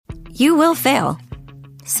You will fail.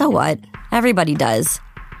 So what? Everybody does.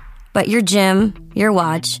 But your gym, your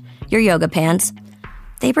watch, your yoga pants,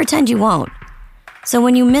 they pretend you won't. So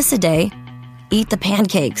when you miss a day, eat the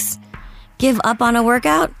pancakes. Give up on a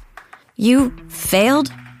workout? You failed?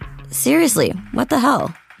 Seriously, what the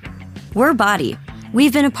hell? We're Body.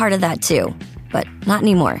 We've been a part of that too, but not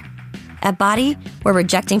anymore. At Body, we're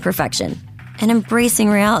rejecting perfection and embracing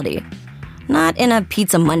reality. Not in a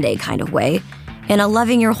Pizza Monday kind of way, in a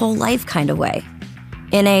loving your whole life kind of way.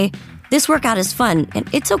 In a, this workout is fun and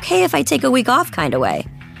it's okay if I take a week off kind of way.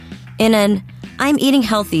 In an, I'm eating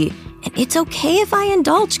healthy and it's okay if I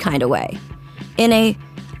indulge kind of way. In a,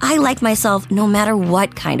 I like myself no matter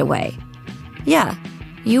what kind of way. Yeah,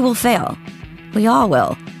 you will fail. We all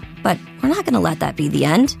will. But we're not going to let that be the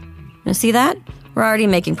end. You see that? We're already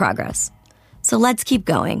making progress. So let's keep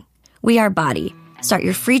going. We are Body. Start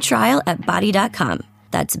your free trial at body.com.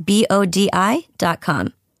 That's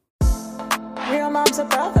BODI.com. Real moms are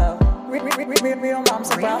bravo. Real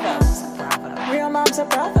moms are bravo. Real moms are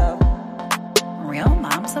bravo. Real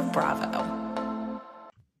moms of Bravo.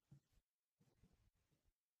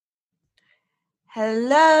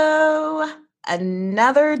 Hello.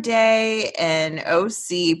 Another day in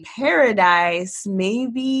OC paradise,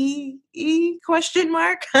 maybe? Question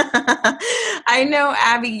mark. I know,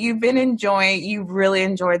 Abby, you've really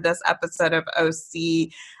enjoyed this episode of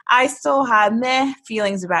OC. I still have meh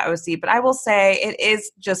feelings about OC, but I will say it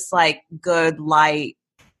is just like good, light,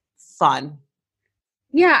 fun.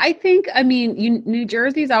 Yeah, New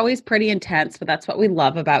Jersey's always pretty intense, but that's what we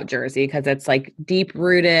love about Jersey because it's like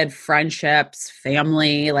deep-rooted friendships,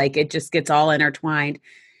 family, like it just gets all intertwined.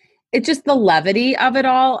 It's just the levity of it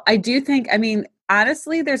all. I do think,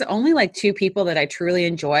 honestly, there's only like two people that I truly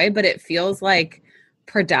enjoy, but it feels like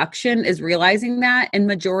production is realizing that. And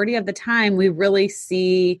majority of the time, we really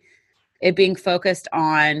see it being focused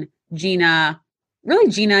on Gina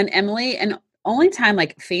and Emily, and only time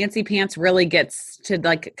like Fancy Pants really gets to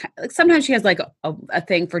like sometimes she has like a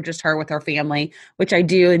thing for just her with her family, which I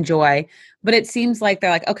do enjoy. But it seems like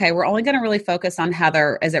they're like, okay, we're only going to really focus on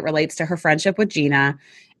Heather as it relates to her friendship with Gina.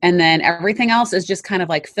 And then everything else is just kind of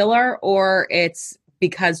like filler, or it's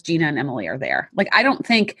because Gina and Emily are there. Like, I don't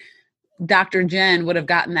think Dr. Jen would have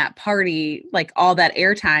gotten that party, like all that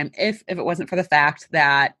airtime if it wasn't for the fact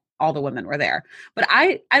that all the women were there. But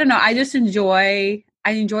I don't know. I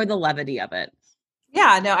enjoy the levity of it.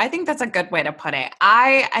 Yeah, no, I think that's a good way to put it.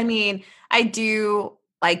 I do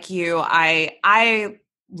like you. I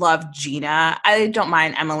love Gina. I don't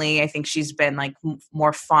mind Emily. I think she's been like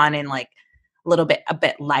more fun and like a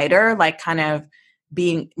bit lighter, like kind of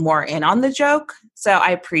being more in on the joke. So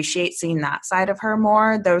I appreciate seeing that side of her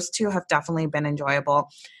more. Those two have definitely been enjoyable.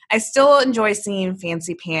 I still enjoy seeing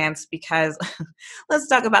Fancy Pants because let's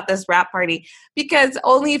talk about this wrap party, because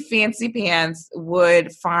only Fancy Pants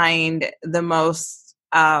would find the most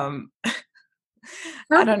I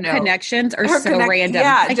don't know. Connections are so random.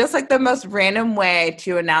 Yeah, just like the most random way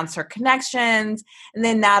to announce her connections. And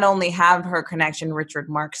then not only have her connection, Richard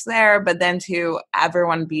Marx there, but then to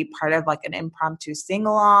everyone be part of like an impromptu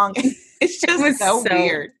sing-along. It's just so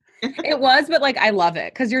weird. It was, but like, I love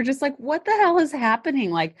it because you're just like, what the hell is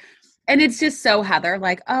happening? Like, and it's just so Heather,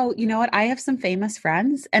 like, oh, you know what? I have some famous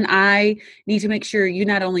friends and I need to make sure you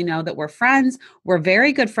not only know that we're friends, we're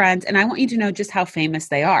very good friends. And I want you to know just how famous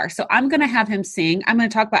they are. So I'm going to have him sing. I'm going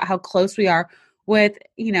to talk about how close we are with,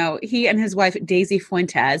 he and his wife, Daisy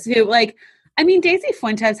Fuentes, who Daisy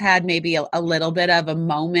Fuentes had maybe a little bit of a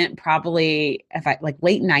moment, probably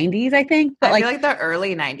late 90s, I think. But I feel like the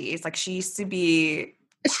early 90s, like she used to be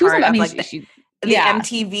she was, the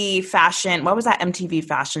MTV fashion. What was that MTV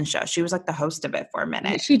fashion show? She was like the host of it for a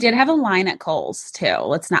minute. She did have a line at Kohl's too.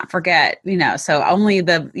 Let's not forget, so only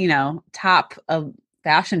the, top of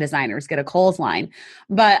fashion designers get a Kohl's line.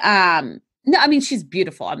 But, no, she's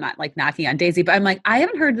beautiful. I'm not like knocking on Daisy, but I'm like, I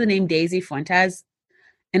haven't heard the name Daisy Fuentes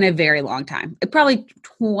in a very long time. Probably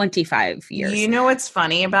 25 years. You know what's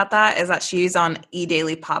funny about that is that she's on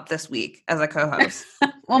Daily Pop this week as a co-host.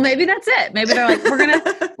 Well, maybe that's it. Maybe they're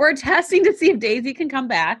like, we're testing to see if Daisy can come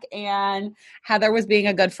back, and Heather was being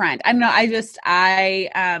a good friend. I don't know.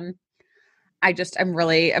 I'm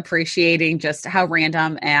really appreciating just how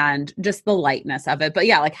random and just the lightness of it. But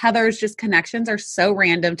yeah, like Heather's just connections are so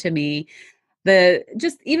random to me.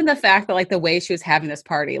 Even the fact that like the way she was having this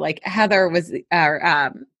party, like Heather was,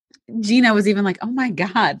 Gina was even like, oh my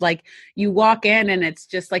God, like you walk in and it's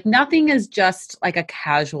just like, nothing is just like a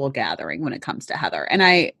casual gathering when it comes to Heather. And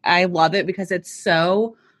I love it because it's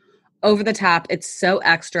so over the top. It's so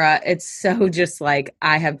extra. It's so just like,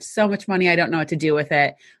 I have so much money. I don't know what to do with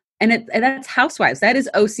it. and that's Housewives. That is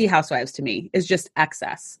OC Housewives to me, is just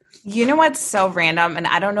excess. You know what's so random? And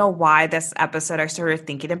I don't know why this episode I started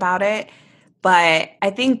thinking about it, but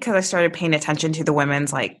I think because I started paying attention to the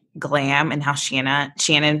women's like glam and how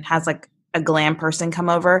Shannon has like a glam person come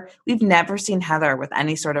over. We've never seen Heather with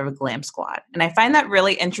any sort of a glam squad. And I find that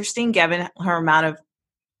really interesting given her amount of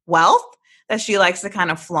wealth that she likes to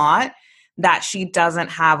kind of flaunt, that she doesn't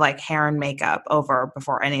have like hair and makeup over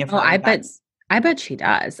before any of her events. I bet she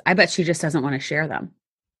does. I bet she just doesn't want to share them.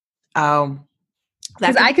 Oh,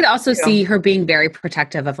 because I could also see her being very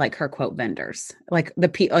protective of like her quote vendors, like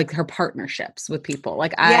like her partnerships with people.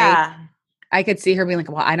 Like I could see her being like,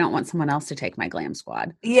 well, I don't want someone else to take my glam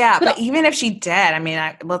squad. Yeah, but even if she did, I mean,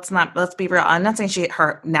 let's be real. I'm not saying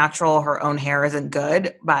her own hair isn't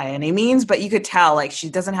good by any means, but you could tell like she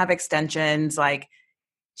doesn't have extensions. Like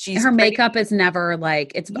her makeup is never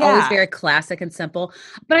like, it's always very classic and simple.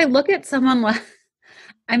 But I look at someone like,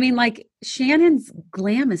 I mean, like Shannon's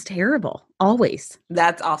glam is terrible, always.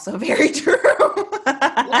 That's also very true.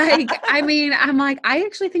 Like, I mean, I'm like, I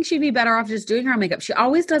actually think she'd be better off just doing her own makeup. She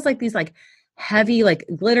always does like these like heavy, like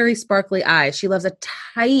glittery, sparkly eyes. She loves a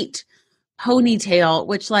tight ponytail,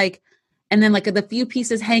 which like, and then like the few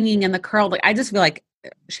pieces hanging and the curl. Like, I just feel like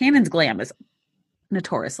Shannon's glam is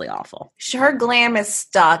notoriously awful. Her glam is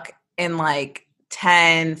stuck in like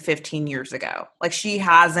 10, 15 years ago. Like she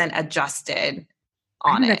hasn't adjusted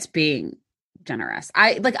on it. That's being generous.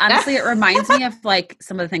 I like, honestly, it reminds me of like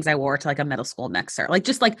some of the things I wore to like a middle school mixer, like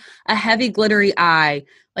just like a heavy glittery eye,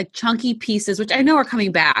 like chunky pieces, which I know are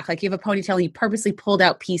coming back. Like you have a ponytail and you purposely pulled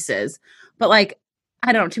out pieces, but like,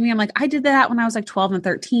 I don't know, to me, I'm like, I did that when I was like 12 and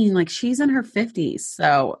 13, like she's in her 50s.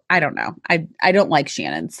 So I don't know. I don't like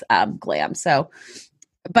Shannon's glam. So,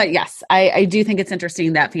 but yes, I do think it's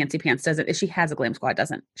interesting that Fancy Pants doesn't, if she has a glam squad,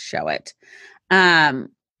 doesn't show it.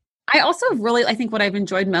 I also really, I think what I've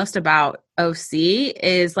enjoyed most about OC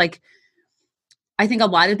is like, I think a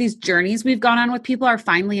lot of these journeys we've gone on with people are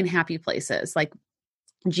finally in happy places. Like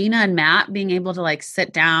Gina and Matt being able to like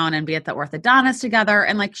sit down and be at the orthodontist together.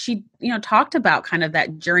 And like, she, talked about kind of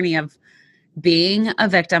that journey of being a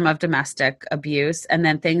victim of domestic abuse. And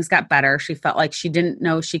then things got better. She felt like she didn't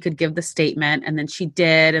know she could give the statement. And then she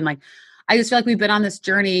did. And like, I just feel like we've been on this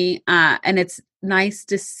journey and it's nice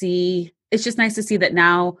to see. It's just nice to see that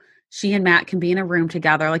now she and Matt can be in a room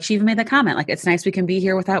together. Like she even made the comment, like, it's nice we can be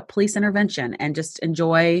here without police intervention and just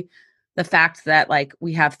enjoy the fact that like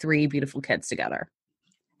we have 3 beautiful kids together.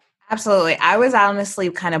 Absolutely. I was honestly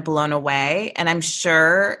kind of blown away, and I'm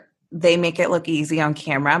sure they make it look easy on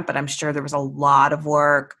camera, but I'm sure there was a lot of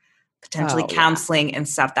work, potentially counseling and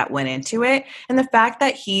stuff that went into it. And the fact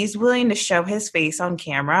that he's willing to show his face on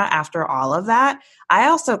camera after all of that, I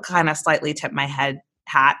also kind of slightly tip my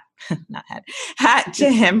hat to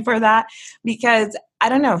him for that, because I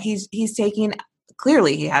don't know, he's taking,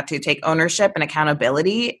 clearly he had to take ownership and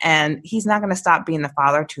accountability, and he's not going to stop being the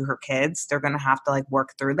father to her kids. They're going to have to like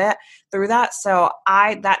work through that. So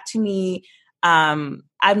that to me,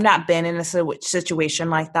 I've not been in a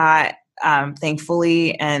situation like that.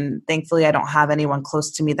 Thankfully I don't have anyone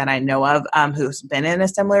close to me that I know of who's been in a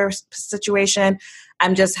similar situation.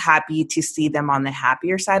 I'm just happy to see them on the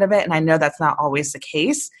happier side of it. And I know that's not always the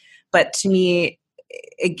case, but to me,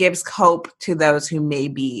 it gives hope to those who may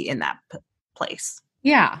be in that place.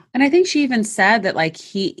 Yeah. And I think she even said that like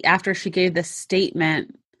after she gave this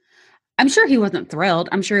statement, I'm sure he wasn't thrilled.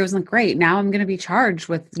 I'm sure he wasn't great. Now I'm going to be charged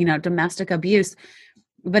with, domestic abuse.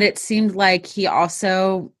 But it seemed like he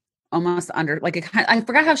also almost I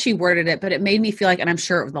forgot how she worded it, but it made me feel like, and I'm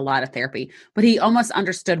sure it was a lot of therapy, but he almost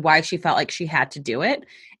understood why she felt like she had to do it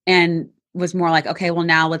and was more like, okay, well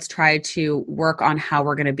now let's try to work on how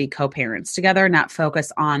we're going to be co-parents together, not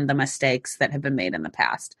focus on the mistakes that have been made in the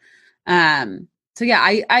past. So yeah,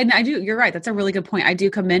 I do, you're right. That's a really good point. I do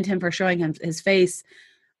commend him for showing him his face,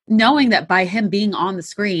 knowing that by him being on the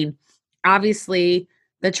screen, obviously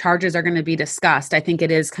the charges are going to be discussed. I think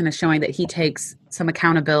it is kind of showing that he takes some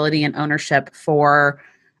accountability and ownership for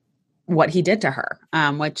what he did to her,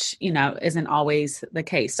 which, isn't always the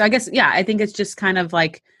case. So I guess, yeah, I think it's just kind of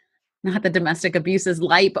like, not that domestic abuse is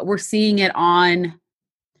light, but we're seeing it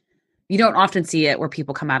you don't often see it where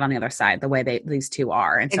people come out on the other side the way these two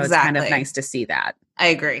are. And so It's kind of nice to see that. I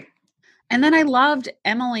agree. And then I loved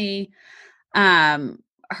Emily,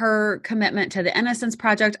 her commitment to the Innocence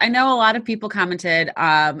Project. I know a lot of people commented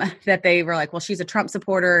that they were like, well, she's a Trump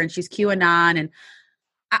supporter and she's QAnon. And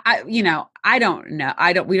I don't know.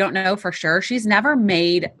 We don't know for sure. She's never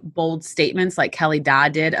made bold statements like Kelly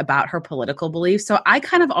Dodd did about her political beliefs. So I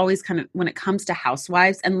kind of always when it comes to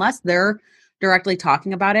housewives, unless they're directly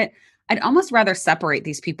talking about it, I'd almost rather separate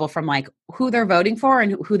these people from like who they're voting for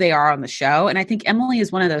and who they are on the show. And I think Emily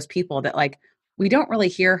is one of those people that like, we don't really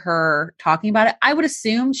hear her talking about it. I would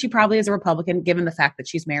assume she probably is a Republican, given the fact that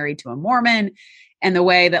she's married to a Mormon and the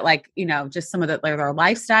way that like, you know, just some of their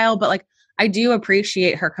lifestyle. But like, I do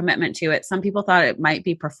appreciate her commitment to it. Some people thought it might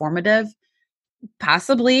be performative.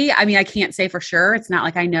 Possibly. I mean, I can't say for sure. It's not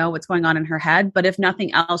like I know what's going on in her head, but if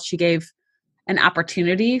nothing else, she gave an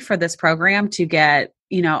opportunity for this program to get,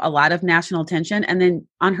 you know, a lot of national attention. And then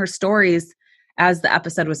on her stories, as the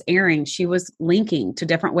episode was airing, she was linking to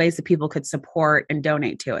different ways that people could support and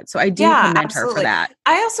donate to it. So I do commend her for that.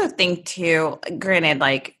 I also think too, granted,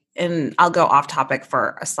 like, and I'll go off topic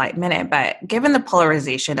for a slight minute, but given the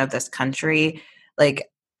polarization of this country, like,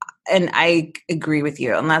 and I agree with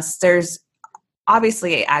you, unless there's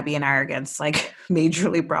obviously Abby and I are against like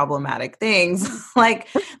majorly problematic things, like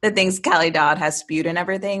the things Kelly Dodd has spewed and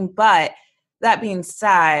everything. But that being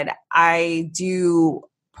said, I do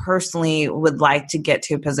personally would like to get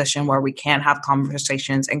to a position where we can have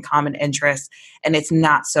conversations and common interests, and it's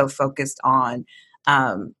not so focused on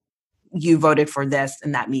you voted for this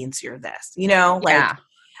and that means you're this, you know, like, Yeah.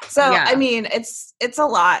 so, Yeah. I mean, it's a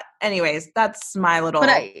lot. Anyways, that's my little. But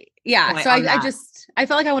I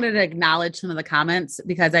felt like I wanted to acknowledge some of the comments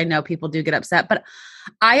because I know people do get upset. But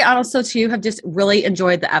I also too have just really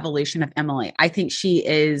enjoyed the evolution of Emily. I think she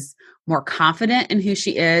is more confident in who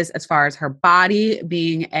she is as far as her body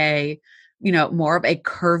being a, you know, more of a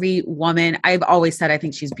curvy woman. I've always said I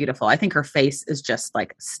think she's beautiful. I think her face is just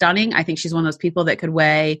like stunning. I think she's one of those people that could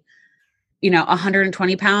weigh, you know,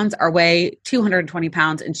 120 pounds or weigh 220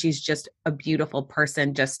 pounds. And she's just a beautiful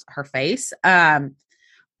person, just her face.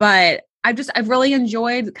 But I've really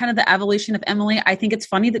enjoyed kind of the evolution of Emily. I think it's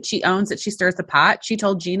funny that she owns that she stirs the pot. She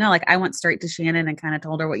told Gina, like, I went straight to Shannon and kind of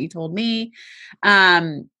told her what you told me.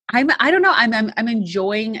 I don't know. I'm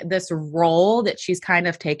enjoying this role that she's kind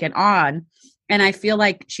of taken on. And I feel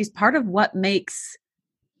like she's part of what I'm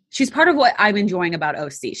enjoying about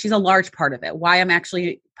OC. She's a large part of it. Why I'm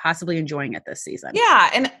actually possibly enjoying it this season. Yeah.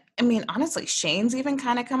 And I mean, honestly, Shane's even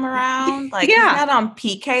kind of come around. Like, Yeah. he's not on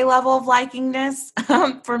PK level of likingness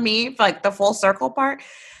for me, for like the full circle part.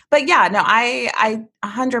 But yeah, no, I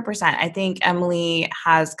 100%. I think Emily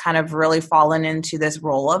has kind of really fallen into this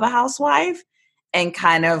role of a housewife and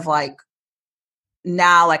kind of like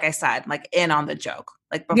now, like I said, like in on the joke.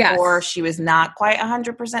 Like before she was not quite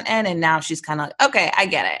 100% in, and now she's kind of like, okay, I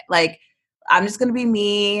get it. Like, I'm just going to be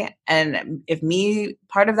me. And if me,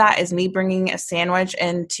 part of that is me bringing a sandwich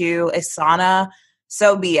into a sauna,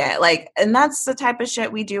 so be it. Like, and that's the type of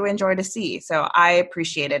shit we do enjoy to see. So I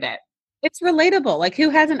appreciated it. It's relatable. Like, who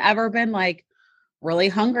hasn't ever been like really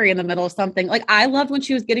hungry in the middle of something? Like, I loved when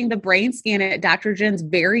she was getting the brain scan at Dr. Jen's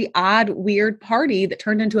very odd, weird party that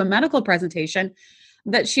turned into a medical presentation,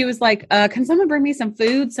 that she was like, can someone bring me some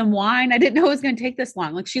food, some wine? I didn't know it was going to take this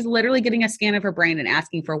long. Like, she's literally getting a scan of her brain and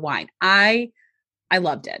asking for wine. I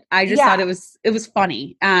loved it. I just thought it was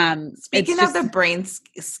funny. Speaking of the brain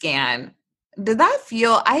scan, did that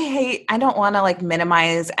feel, I don't want to like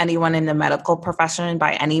minimize anyone in the medical profession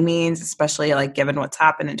by any means, especially like given what's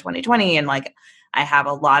happened in 2020. And like, I have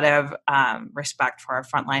a lot of respect for our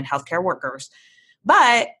frontline healthcare workers,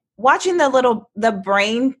 but watching the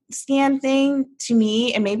brain scan thing, to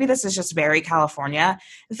me, and maybe this is just very California,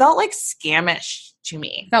 it felt like scamish to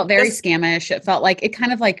me. It felt very scamish. It felt like, it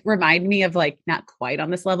kind of like reminded me of like, not quite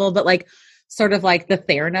on this level, but like sort of like the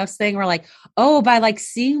Theranos thing where like, oh, by like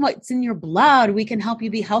seeing what's in your blood, we can help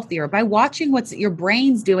you be healthier. By watching what's your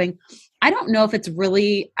brain's doing. I don't know if it's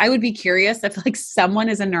really, I would be curious if like someone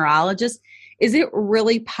is a neurologist, is it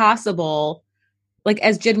really possible, like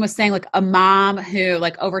as Jen was saying, like a mom who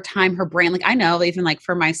like over time her brain, like I know even like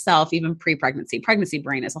for myself, even pre-pregnancy, pregnancy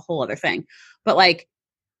brain is a whole other thing. But like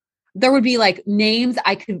there would be like names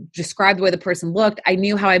I could describe the way the person looked. I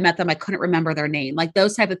knew how I met them. I couldn't remember their name. Like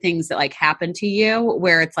those type of things that like happen to you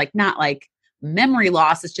where it's like not like memory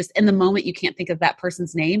loss. It's just in the moment you can't think of that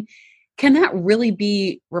person's name. Can that really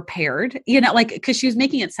be repaired? You know, like, because she was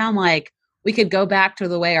making it sound like we could go back to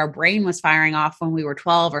the way our brain was firing off when we were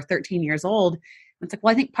 12 or 13 years old. It's like,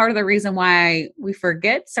 well, I think part of the reason why we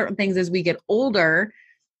forget certain things as we get older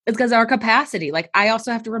is because of our capacity. Like I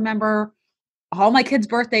also have to remember all my kids'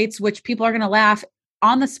 birth dates, which people are going to laugh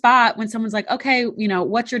on the spot when someone's like, okay, you know,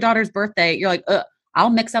 what's your daughter's birthday? You're like, I'll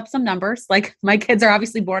mix up some numbers. Like my kids are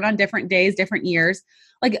obviously born on different days, different years.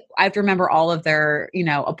 Like I have to remember all of their, you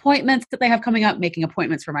know, appointments that they have coming up, making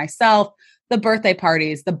appointments for myself, the birthday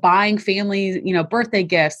parties, the buying family, you know, birthday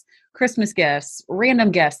gifts, Christmas gifts,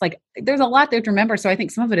 random gifts. Like there's a lot they have to remember. So I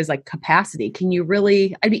think some of it is like capacity. Can you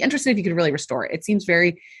really, I'd be interested if you could really restore it. It seems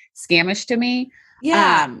very scamish to me.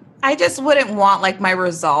 Yeah. I just wouldn't want like my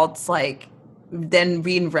results like then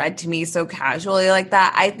being read to me so casually like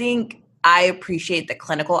that. I think I appreciate the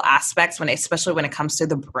clinical aspects especially when it comes to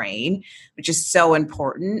the brain, which is so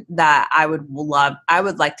important that I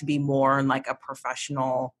would like to be more in like a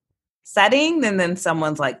professional setting than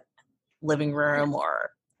someone's like living room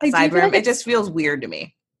or I do side feel room. like It just feels weird to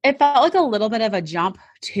me. it felt like a little bit of a jump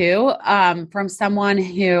too, from someone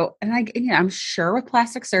who, and I'm sure with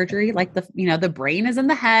plastic surgery, like the brain is in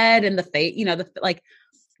the head and the face,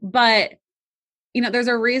 but there's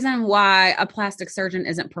a reason why a plastic surgeon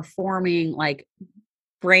isn't performing like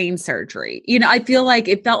brain surgery. I feel like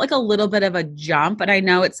it felt like a little bit of a jump, and I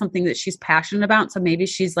know it's something that she's passionate about. So maybe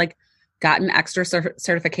she's like gotten extra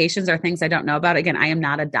certifications or things I don't know about. Again, I am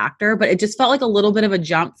not a doctor, but it just felt like a little bit of a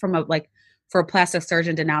jump for a plastic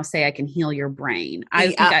surgeon to now say I can heal your brain. I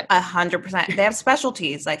think 100%. They have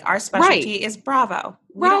specialties. Like our specialty Right. is Bravo.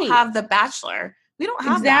 We don't have the Bachelor. We don't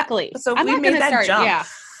have exactly. that. So I'm we not made gonna that start, jump. Yeah.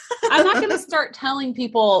 I'm not going to start telling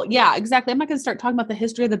people, yeah, exactly. I'm not going to start talking about the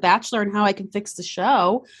history of The Bachelor and how I can fix the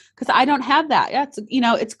show because I don't have that. Yeah,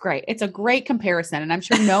 it's great. It's a great comparison. And I'm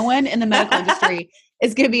sure no one in the medical industry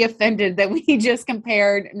is going to be offended that we just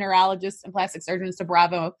compared neurologists and plastic surgeons to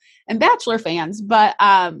Bravo and Bachelor fans. But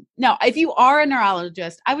no, if you are a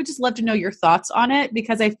neurologist, I would just love to know your thoughts on it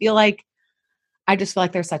because I just feel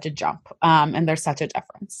like there's such a jump and there's such a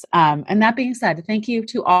difference. And that being said, thank you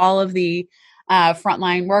to all of the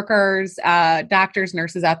frontline workers, doctors,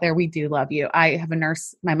 nurses out there. We do love you. I have a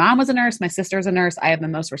nurse. My mom was a nurse. My sister's a nurse. I have the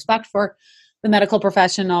most respect for the medical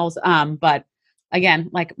professionals. But again,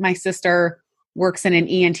 like my sister works in an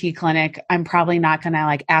ENT clinic. I'm probably not going to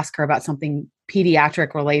like ask her about something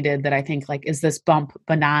pediatric related that I think like, is this bump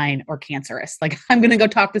benign or cancerous? Like I'm going to go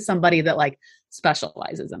talk to somebody that like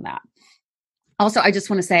specializes in that. Also, I just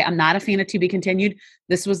want to say I'm not a fan of to be continued.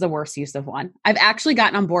 This was the worst use of one. I've actually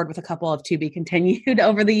gotten on board with a couple of to be continued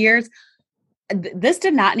over the years. This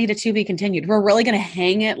did not need a to be continued. We're really going to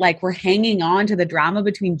hang it like we're hanging on to the drama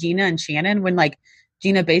between Gina and Shannon when like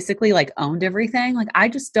Gina basically like owned everything. Like I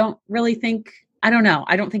just don't really think, I don't know.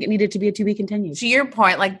 I don't think it needed to be a to be continued. To your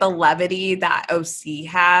point, like the levity that OC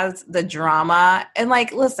has, the drama, and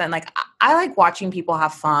like, listen, like I like watching people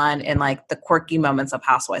have fun and like the quirky moments of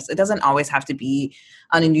Housewives. It doesn't always have to be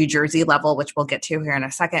on a New Jersey level, which we'll get to here in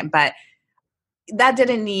a second, but that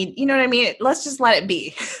didn't need, you know what I mean? Let's just let it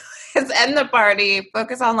be. Let's end the party,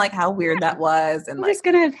 focus on like how weird that was. And I'm like, just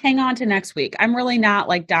going to hang on to next week. I'm really not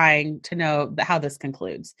like dying to know how this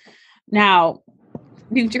concludes. Now,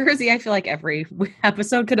 New Jersey, I feel like every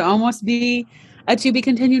episode could almost be a to be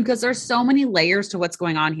continued because there's so many layers to what's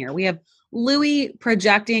going on here. We have Louis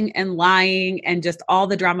projecting and lying and just all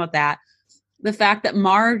the drama of that. The fact that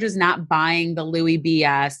Marge is not buying the Louis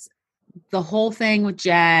BS, the whole thing with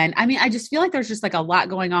Jen. I mean, I just feel like there's just like a lot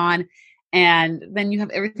going on. And then you have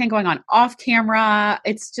everything going on off camera.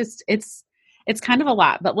 It's kind of a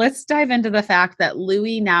lot. But let's dive into the fact that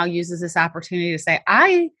Louis now uses this opportunity to say,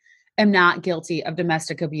 I am not guilty of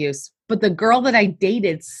domestic abuse, but the girl that I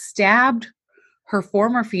dated stabbed her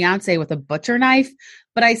former fiance with a butcher knife,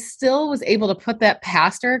 but I still was able to put that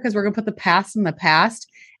past her because we're going to put the past in the past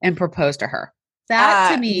and propose to her.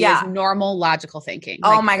 That to me is normal, logical thinking.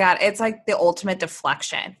 Oh my God. It's like the ultimate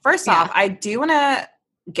deflection. First off, I do want to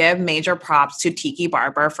give major props to Tiki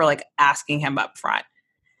Barber for like asking him up front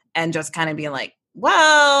and just kind of being like,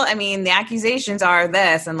 well, I mean, the accusations are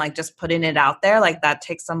this and like just putting it out there, like that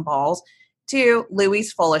takes some balls. Two,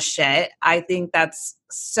 Louis full of shit. I think that's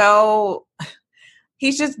so,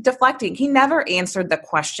 he's just deflecting. He never answered the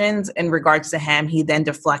questions in regards to him. He then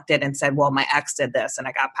deflected and said, well, my ex did this and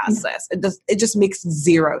I got past this. It just makes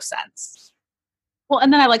zero sense. Well,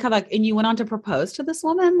 and then I like how like, and you went on to propose to this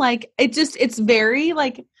woman. Like it's very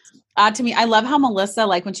like, to me, I love how Melissa,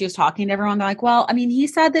 like when she was talking to everyone, they're like, well, I mean, he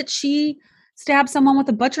said that she stabbed someone with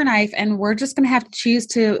a butcher knife and we're just going to have to choose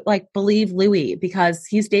to like believe Louis because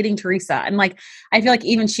he's dating Teresa. And like, I feel like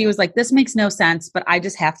even she was like, this makes no sense, but I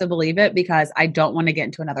just have to believe it because I don't want to get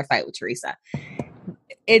into another fight with Teresa.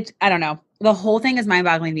 I don't know. The whole thing is mind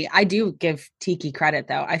boggling to me. I do give Tiki credit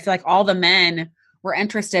though. I feel like all the men were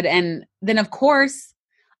interested. And then of course,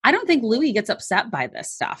 I don't think Louis gets upset by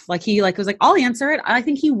this stuff. Like he like was like, I'll answer it. I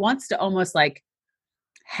think he wants to almost like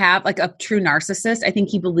have like a true narcissist. I think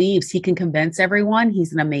he believes he can convince everyone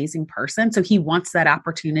he's an amazing person. So he wants that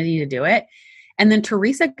opportunity to do it. And then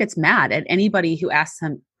Teresa gets mad at anybody who asks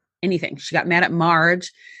him anything. She got mad at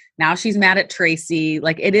Marge. Now she's mad at Tracy.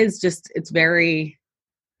 Like it is just,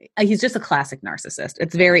 he's just a classic narcissist.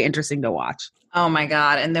 It's very interesting to watch. Oh my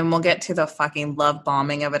God. And then we'll get to the fucking love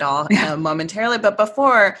bombing of it all momentarily. But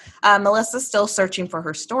before, Melissa's still searching for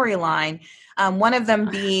her storyline. One of them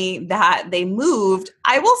being that they moved.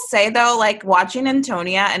 I will say though, like watching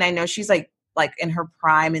Antonia, and I know she's like in her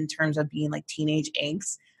prime in terms of being like teenage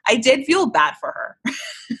angst, I did feel bad for her.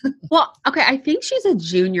 Well, okay, I think she's a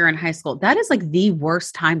junior in high school. That is like the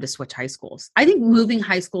worst time to switch high schools. I think moving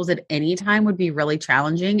high schools at any time would be really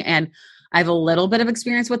challenging. And I have a little bit of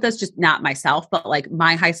experience with this, just not myself, but like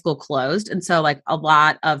my high school closed. And so like a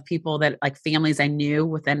lot of people that like families I knew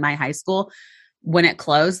within my high school, when it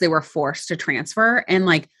closed, they were forced to transfer. And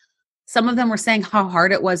like some of them were saying how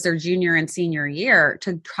hard it was their junior and senior year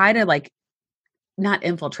to try to like not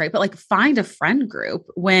infiltrate, but like find a friend group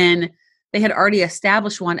when they had already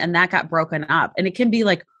established one and that got broken up. And it can be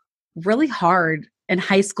like really hard in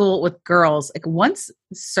high school with girls. Like once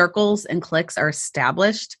circles and cliques are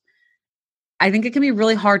established, I think it can be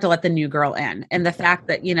really hard to let the new girl in. And the fact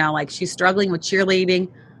that, you know, like she's struggling with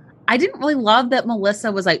cheerleading. I didn't really love that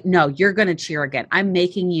Melissa was like, no, you're going to cheer again. I'm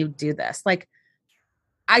making you do this. Like,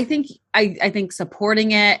 I think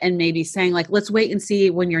supporting it and maybe saying like, let's wait and see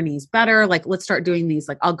when your knee's better. Like, let's start doing these.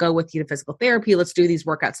 Like, I'll go with you to physical therapy. Let's do these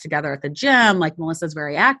workouts together at the gym. Like Melissa's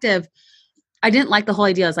very active. I didn't like the whole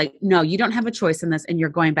idea. I was like, no, you don't have a choice in this and you're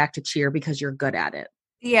going back to cheer because you're good at it.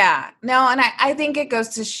 Yeah, no. And I think it goes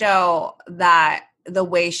to show that the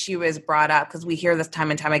way she was brought up, because we hear this time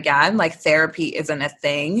and time again, like therapy isn't a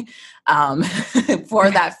thing for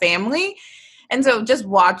that family. And so just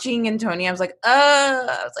watching Antonia, I was like,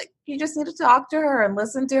 you just need to talk to her and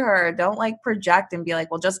listen to her. Don't like project and be like,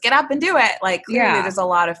 well, just get up and do it. Like clearly there's a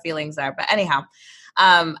lot of feelings there. But anyhow,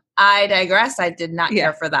 I digress. I did not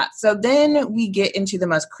care for that. So then we get into the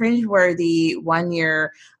most cringeworthy 1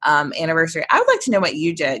 year anniversary. I would like to know what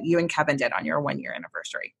you and Kevin did on your 1 year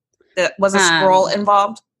anniversary. Was a scroll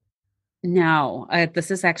involved? No,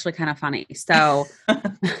 this is actually kind of funny. So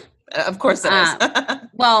of course it is.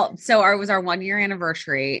 Well, so it was our 1 year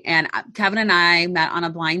anniversary and Kevin and I met on a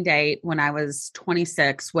blind date when I was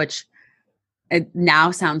 26, which it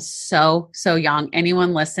now sounds so young.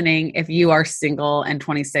 Anyone listening, if you are single and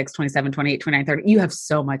 26, 27, 28, 29, 30, you have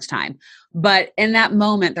so much time. But in that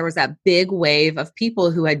moment, there was that big wave of people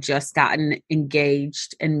who had just gotten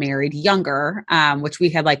engaged and married younger, which we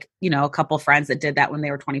had like, you know, a couple friends that did that when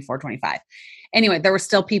they were 24, 25. Anyway, there were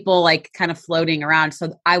still people like kind of floating around.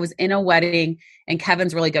 So I was in a wedding and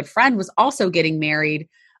Kevin's really good friend was also getting married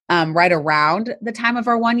right around the time of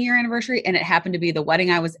our 1 year anniversary. And it happened to be the wedding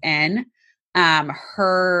I was in.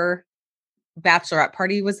 Her bachelorette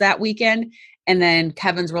party was that weekend. And then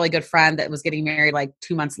Kevin's really good friend that was getting married like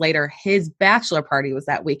 2 months later, his bachelor party was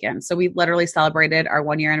that weekend. So we literally celebrated our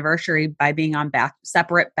 1 year anniversary by being on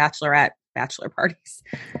separate bachelor parties.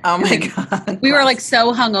 Oh my God. We were like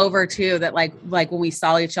so hungover too that like when we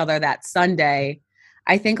saw each other that Sunday,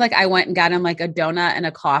 I think like I went and got him like a donut and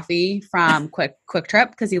a coffee from Quick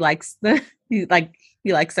Trip because he likes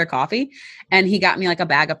their coffee, and he got me like a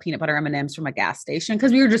bag of peanut butter M&Ms from a gas station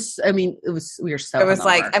because we were just, I mean, we were so. It was hungover.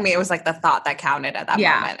 like, I mean, it was like the thought that counted at that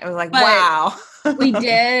moment. It was like, wow. We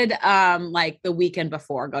did like the weekend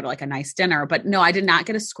before go to like a nice dinner, but no, I did not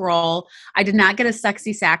get a scroll. I did not get a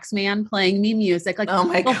sexy sax man playing me music. Like oh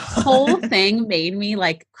my the God. whole thing made me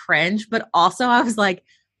like cringe, but also I was like,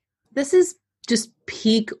 this is just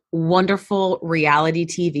peak wonderful reality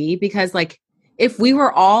TV because like if we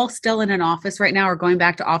were all still in an office right now or going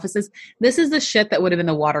back to offices, this is the shit that would have been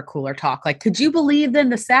the water cooler talk. Like, could you believe then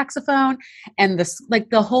the saxophone and this, like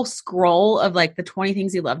the whole scroll of like the 20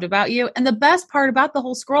 things he loved about you. And the best part about the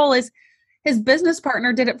whole scroll is his business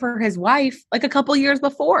partner did it for his wife like a couple years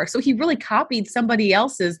before. So he really copied somebody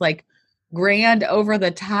else's like grand over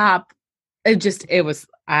the top. You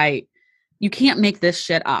can't make this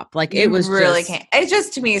shit up. Like it was really can't. It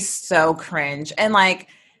just to me is so cringe. And like,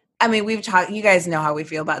 I mean, we've talked, you guys know how we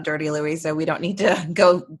feel about Dirty Louie, so we don't need to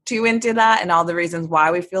go too into that and all the reasons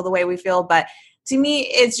why we feel the way we feel. But to me,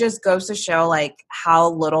 it just goes to show like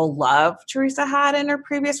how little love Teresa had in her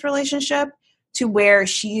previous relationship to where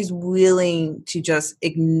she's willing to just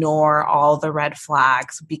ignore all the red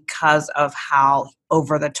flags because of how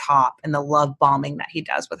over the top and the love bombing that he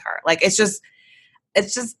does with her. Like, it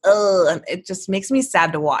just makes me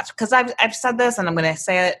sad to watch because I've said this and I'm going to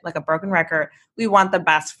say it like a broken record. We want the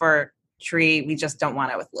best for Tree. We just don't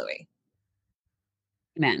want it with Louis.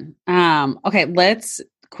 Amen. Okay. Let's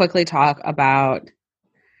quickly talk about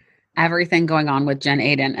everything going on with Jen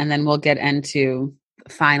Aiden, and then we'll get into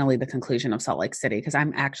finally the conclusion of Salt Lake City because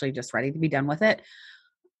I'm actually just ready to be done with it.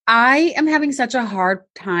 I am having such a hard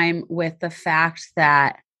time with the fact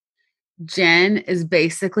that Jen is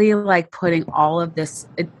basically like putting a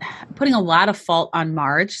lot of fault on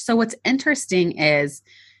Marge. So what's interesting is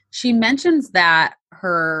she mentions that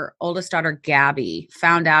her oldest daughter, Gabby,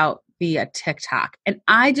 found out via TikTok. And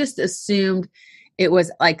I just assumed it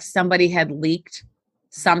was like somebody had leaked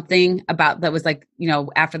something about that was like,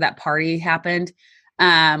 after that party happened,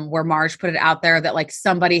 where Marge put it out there that like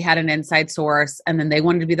somebody had an inside source and then they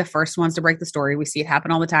wanted to be the first ones to break the story. We see it happen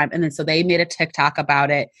all the time. And then so they made a TikTok about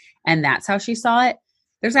it and that's how she saw it.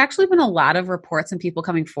 There's actually been a lot of reports and people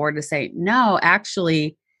coming forward to say, no,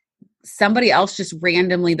 actually somebody else just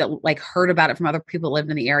randomly that like heard about it from other people that lived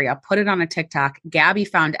in the area, put it on a TikTok. Gabby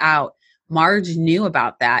found out. Marge knew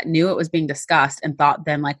about that, knew it was being discussed and thought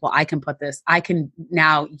then like, well, I can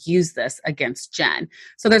now use this against Jen.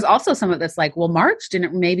 So there's also some of this like, well, Marge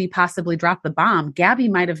didn't maybe possibly drop the bomb. Gabby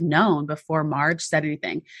might have known before Marge said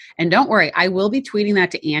anything. And don't worry, I will be tweeting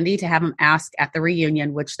that to Andy to have him ask at the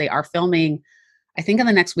reunion, which they are filming, I think in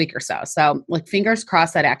the next week or so. So like fingers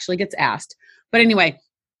crossed that actually gets asked. But anyway,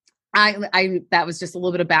 I that was just a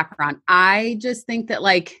little bit of background. I just think that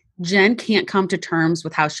like Jen can't come to terms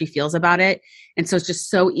with how she feels about it. And so it's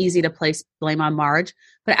just so easy to place blame on Marge.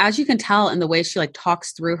 But as you can tell in the way she like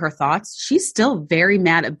talks through her thoughts, she's still very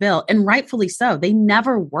mad at Bill and rightfully so. They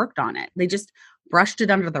never worked on it. They just brushed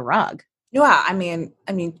it under the rug. Yeah. I mean,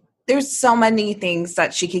 there's so many things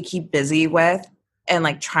that she could keep busy with and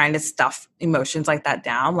like trying to stuff emotions like that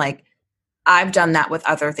down. Like I've done that with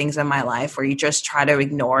other things in my life where you just try to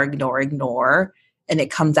ignore, and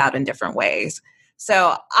it comes out in different ways.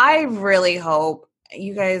 So I really hope,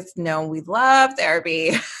 you guys know we love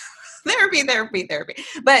therapy, therapy.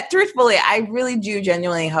 But truthfully, I really do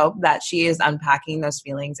genuinely hope that she is unpacking those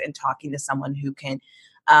feelings and talking to someone who can,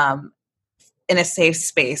 in a safe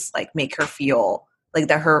space, like make her feel like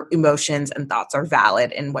that her emotions and thoughts are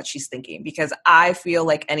valid in what she's thinking. Because I feel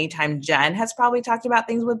like anytime Jen has probably talked about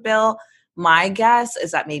things with Bill, my guess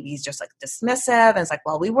is that maybe he's just like dismissive and it's like,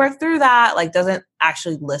 well, we worked through that, like doesn't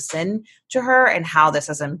actually listen to her and how this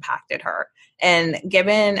has impacted her. And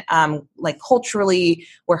given like culturally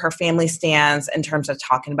where her family stands in terms of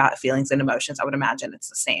talking about feelings and emotions, I would imagine it's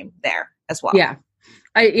the same there as well. Yeah.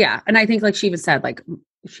 And I think like she even said, like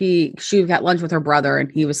she got lunch with her brother and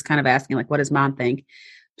he was kind of asking like, what does mom think?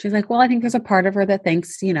 She's like, well, I think there's a part of her that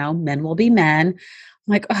thinks, men will be men.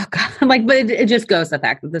 I'm like, oh God, like, but it just goes to the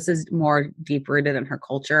fact that this is more deep rooted in her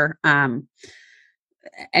culture.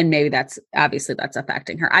 And maybe that's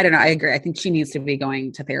affecting her. I don't know. I agree. I think she needs to be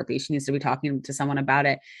going to therapy. She needs to be talking to someone about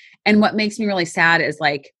it. And what makes me really sad is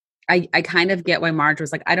like, I kind of get why Marge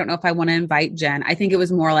was like, I don't know if I want to invite Jen. I think it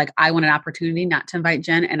was more like, I want an opportunity not to invite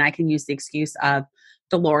Jen. And I can use the excuse of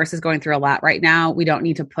Dolores is going through a lot right now. We don't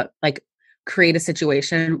need to create a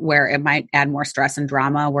situation where it might add more stress and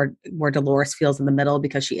drama where Dolores feels in the middle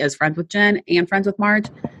because she is friends with Jen and friends with Marge.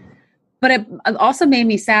 But it also made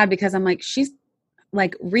me sad because I'm like, she's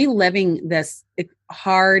like reliving this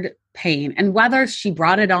hard pain. And whether she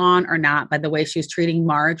brought it on or not by the way she was treating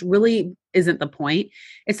Marge really isn't the point.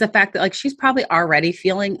 It's the fact that like she's probably already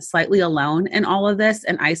feeling slightly alone in all of this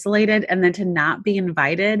and isolated. And then to not be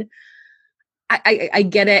invited, I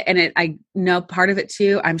get it. And I know part of it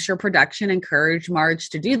too. I'm sure production encouraged Marge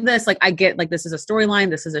to do this. Like I get like, this is a storyline.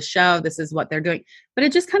 This is a show. This is what they're doing. But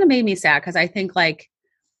it just kind of made me sad because I think like,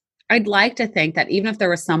 I'd like to think that even if there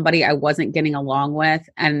was somebody I wasn't getting along with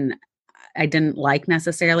and I didn't like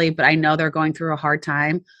necessarily, but I know they're going through a hard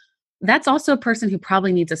time, that's also a person who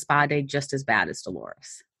probably needs a spa day just as bad as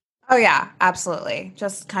Dolores. Oh yeah, absolutely.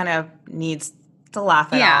 Just kind of needs to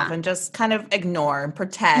laugh it off and just kind of ignore and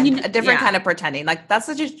pretend a different kind of pretending. Like that's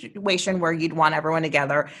a situation where you'd want everyone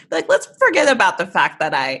together. Like, let's forget about the fact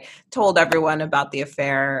that I told everyone about the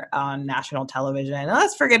affair on national television. And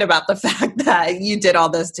let's forget about the fact that you did all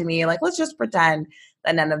this to me. Like, let's just pretend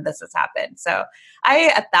that none of this has happened. So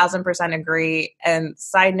I 1,000% agree. And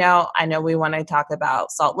side note, I know we want to talk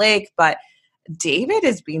about Salt Lake, but David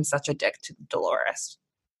is being such a dick to Dolores.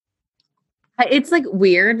 It's like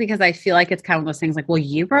weird because I feel like it's kind of those things like, well,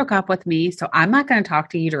 you broke up with me, so I'm not going to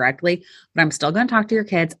talk to you directly, but I'm still going to talk to your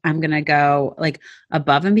kids. I'm going to go like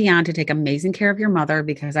above and beyond to take amazing care of your mother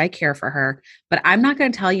because I care for her, but I'm not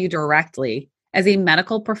going to tell you directly as a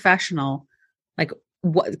medical professional, like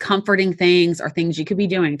what comforting things or things you could be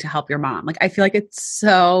doing to help your mom. Like, I feel like it's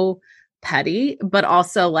so petty, but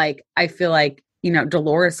also like, I feel like,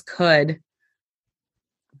 Dolores could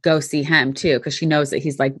go see him too, because she knows that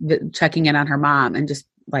he's like checking in on her mom and just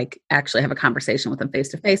like actually have a conversation with him face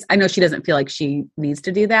to face. I know she doesn't feel like she needs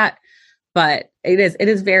to do that, but it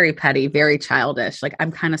is very petty, very childish. Like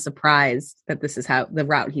I'm kind of surprised that this is how the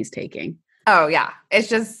route he's taking. Oh yeah.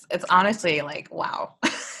 It's honestly like, wow,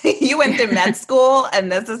 you went to med school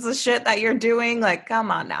and this is the shit that you're doing. Like, come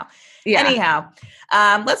on now. Yeah. Anyhow,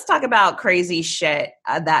 let's talk about crazy shit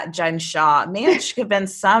that Jen Shah managed to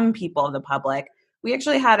convince some people of the public we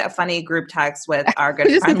actually had a funny group text with our was good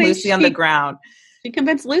just friend gonna say, Lucy on the ground. She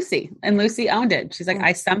convinced Lucy, and Lucy owned it. She's like,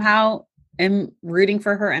 I somehow am rooting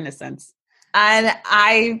for her innocence. And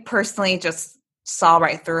I personally just saw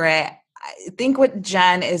right through it. I think what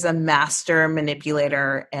Jen is a master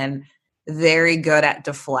manipulator and very good at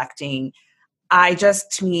deflecting. To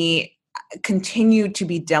me, continue to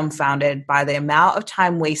be dumbfounded by the amount of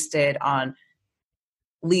time wasted on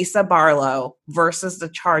Lisa Barlow versus the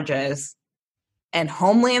charges and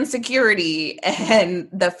Homeland Security and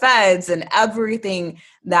the feds and everything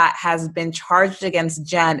that has been charged against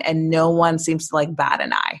Jen, and no one seems to like bat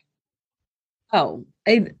an eye. Oh,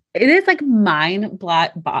 it is like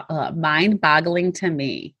mind-boggling to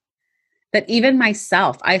me that even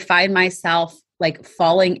myself, I find myself like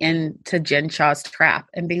falling into Jen Shah's trap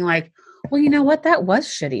and being like, well, you know what? That was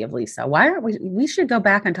shitty of Lisa. Why aren't we should go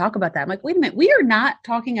back and talk about that. I'm like, wait a minute. We are not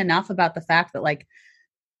talking enough about the fact that like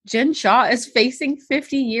Jen Shah is facing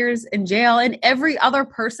 50 years in jail, and every other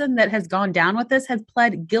person that has gone down with this has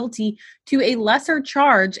pled guilty to a lesser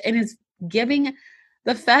charge and is giving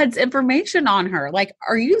the feds information on her. Like,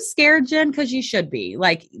 are you scared, Jen? Because you should be.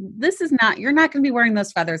 Like, this is not, you're not going to be wearing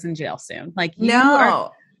those feathers in jail soon. Like, you are.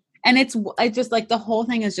 And it's just like the whole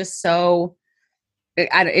thing is just so,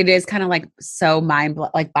 it is kind of like so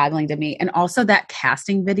boggling to me. And also that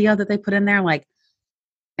casting video that they put in there, like,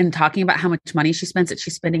 and talking about how much money she spends, that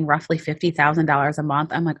she's spending roughly $50,000 a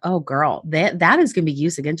month. I'm like, oh girl, that is going to be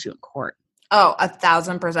used against you in court. Oh,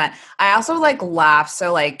 1,000%. I also like laugh.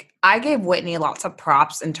 So like I gave Whitney lots of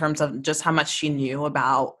props in terms of just how much she knew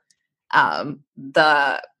about how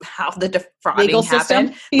the defrauding legal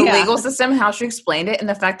happened, system. the legal system, how she explained it, and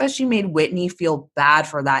the fact that she made Whitney feel bad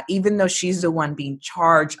for that, even though she's the one being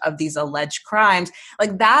charged of these alleged crimes.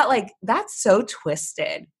 Like that's so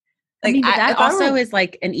twisted. Like, I mean, but that also is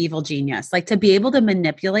like an evil genius. Like to be able to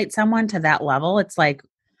manipulate someone to that level, it's like,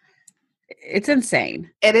 it's insane.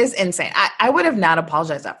 It is insane. I would have not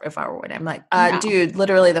apologized if I were Whitney. I'm like, No. dude,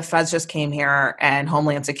 literally the feds just came here and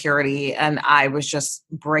Homeland Security, and I was just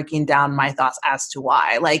breaking down my thoughts as to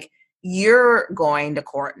why. Like, you're going to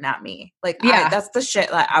court, not me. Like, that's the shit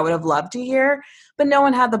that I would have loved to hear, but no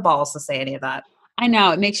one had the balls to say any of that. I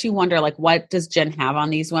know. It makes you wonder, like, what does Jen have on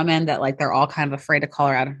these women that, like, they're all kind of afraid to call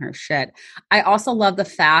her out on her shit? I also love the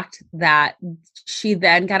fact that she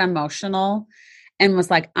then got emotional and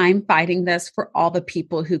was like, I'm fighting this for all the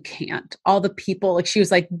people who can't. All the people, like, she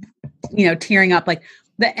was like, you know, tearing up, like,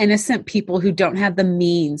 the innocent people who don't have the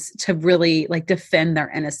means to really, like, defend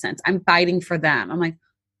their innocence. I'm fighting for them. I'm like,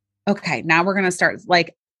 okay, now we're going to start,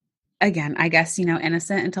 like, again, I guess, you know,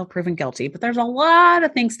 innocent until proven guilty, but there's a lot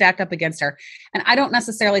of things stacked up against her. And I don't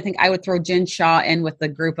necessarily think I would throw Jen Shah in with the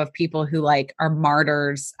group of people who like are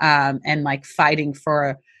martyrs and like fighting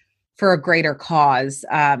for a greater cause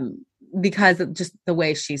because of just the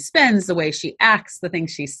way she spins, the way she acts, the things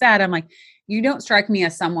she said. I'm like, you don't strike me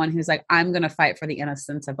as someone who's like, I'm going to fight for the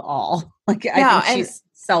innocence of all. Like, I think she's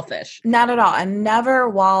selfish. Not at all. And never,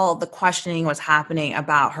 while the questioning was happening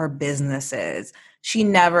about her businesses, she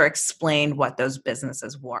never explained what those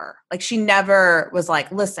businesses were. Like, she never was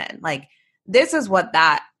like, listen, like, this is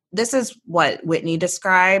what Whitney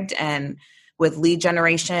described, and with lead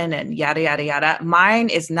generation and yada, yada, yada. Mine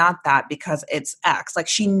is not that because it's X. Like,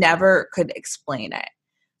 she never could explain it.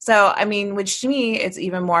 So, I mean, which to me, it's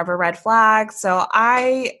even more of a red flag. So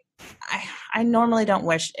I normally don't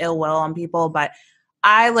wish ill will on people, but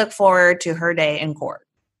I look forward to her day in court.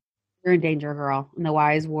 You're in danger, girl. In the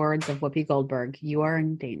wise words of Whoopi Goldberg, you are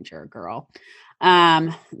in danger, girl.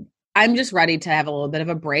 I'm just ready to have a little bit of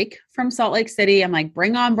a break from Salt Lake City. I'm like,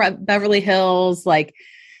 bring on Beverly Hills. Like,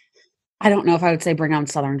 I don't know if I would say bring on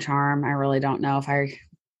Southern Charm. I really don't know if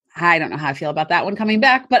I don't know how I feel about that one coming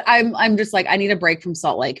back, but I'm just like, I need a break from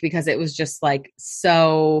Salt Lake because it was just like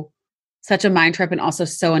such a mind trip, and also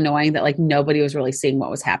so annoying that like nobody was really seeing what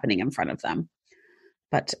was happening in front of them.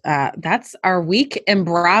 But that's our week in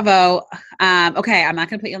Bravo. Okay, I'm not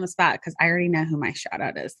going to put you on the spot because I already know who my shout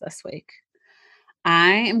out is this week.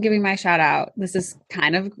 I am giving my shout out. This is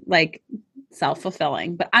kind of like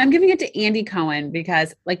self-fulfilling, but I'm giving it to Andy Cohen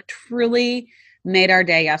because like truly made our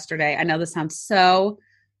day yesterday. I know this sounds so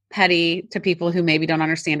petty to people who maybe don't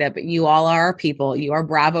understand it, but you all are our people. You are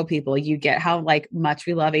Bravo people. You get how like much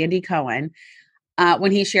we love Andy Cohen.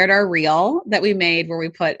 When he shared our reel that we made where we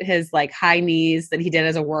put his like high knees that he did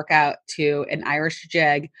as a workout to an Irish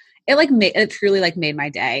jig, it truly like made my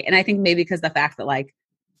day. And I think maybe because the fact that like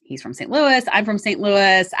he's from St. Louis, I'm from St.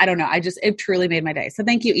 Louis, I don't know. It truly made my day. So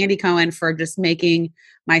thank you, Andy Cohen, for just making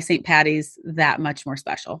my St. Patty's that much more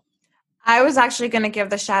special. I was actually going to give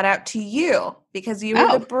the shout out to you because you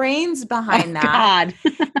were the brains behind that. God.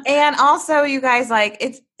 And also, you guys,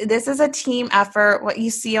 this is a team effort. What you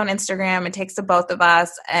see on Instagram, it takes the both of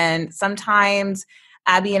us. And sometimes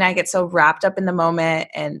Abby and I get so wrapped up in the moment,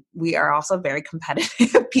 and we are also very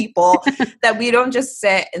competitive people that we don't just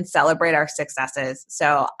sit and celebrate our successes.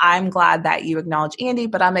 So I'm glad that you acknowledge Andy,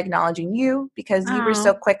 but I'm acknowledging you because you were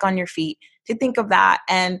so quick on your feet to think of that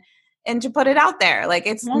and to put it out there.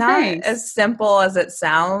 It's not as simple as it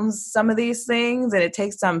sounds, some of these things, and it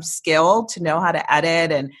takes some skill to know how to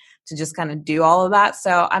edit and to just kind of do all of that.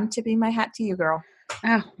 So I'm tipping my hat to you, girl.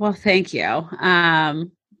 Oh, well, thank you.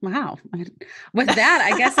 Wow. With that,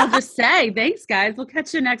 I guess I'll just say thanks, guys. We'll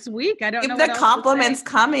catch you next week. I don't know. Keep the compliments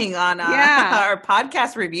coming on our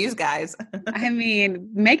podcast reviews, guys. I mean,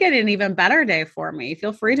 make it an even better day for me.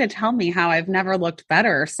 Feel free to tell me how I've never looked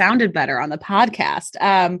better or sounded better on the podcast.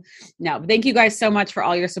 No, thank you guys so much for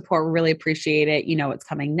all your support. We really appreciate it. You know what's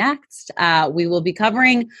coming next. We will be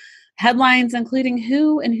covering headlines, including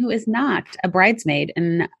who and who is not a bridesmaid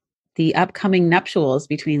in the upcoming nuptials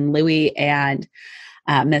between Louis and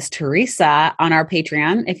Miss Teresa on our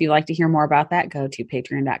Patreon. If you'd like to hear more about that, go to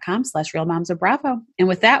patreon.com/realmomsofbravo. And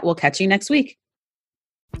with that, we'll catch you next week.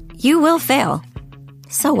 You will fail.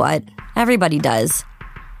 So what? Everybody does.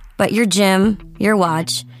 But your gym, your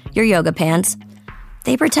watch, your yoga pants,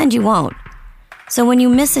 they pretend you won't. So when you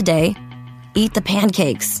miss a day, eat the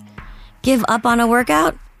pancakes. Give up on a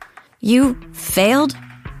workout? You failed?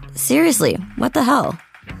 Seriously, what the hell?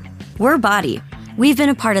 We're Body. We've been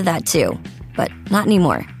a part of that too. But not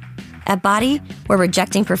anymore. At Body, we're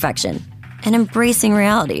rejecting perfection and embracing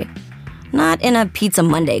reality. Not in a Pizza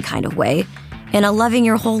Monday kind of way, in a loving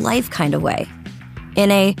your whole life kind of way.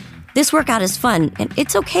 In a, this workout is fun and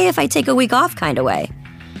it's okay if I take a week off kind of way.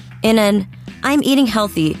 In an, I'm eating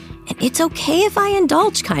healthy and it's okay if I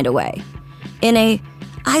indulge kind of way. In a,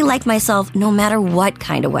 I like myself no matter what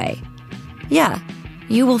kind of way. Yeah,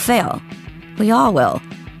 you will fail. We all will.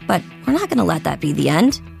 But we're not going to let that be the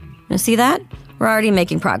end. You see that? We're already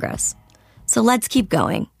making progress. So let's keep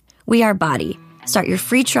going. We are Body. Start your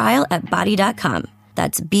free trial at body.com.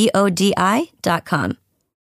 That's BODI.com.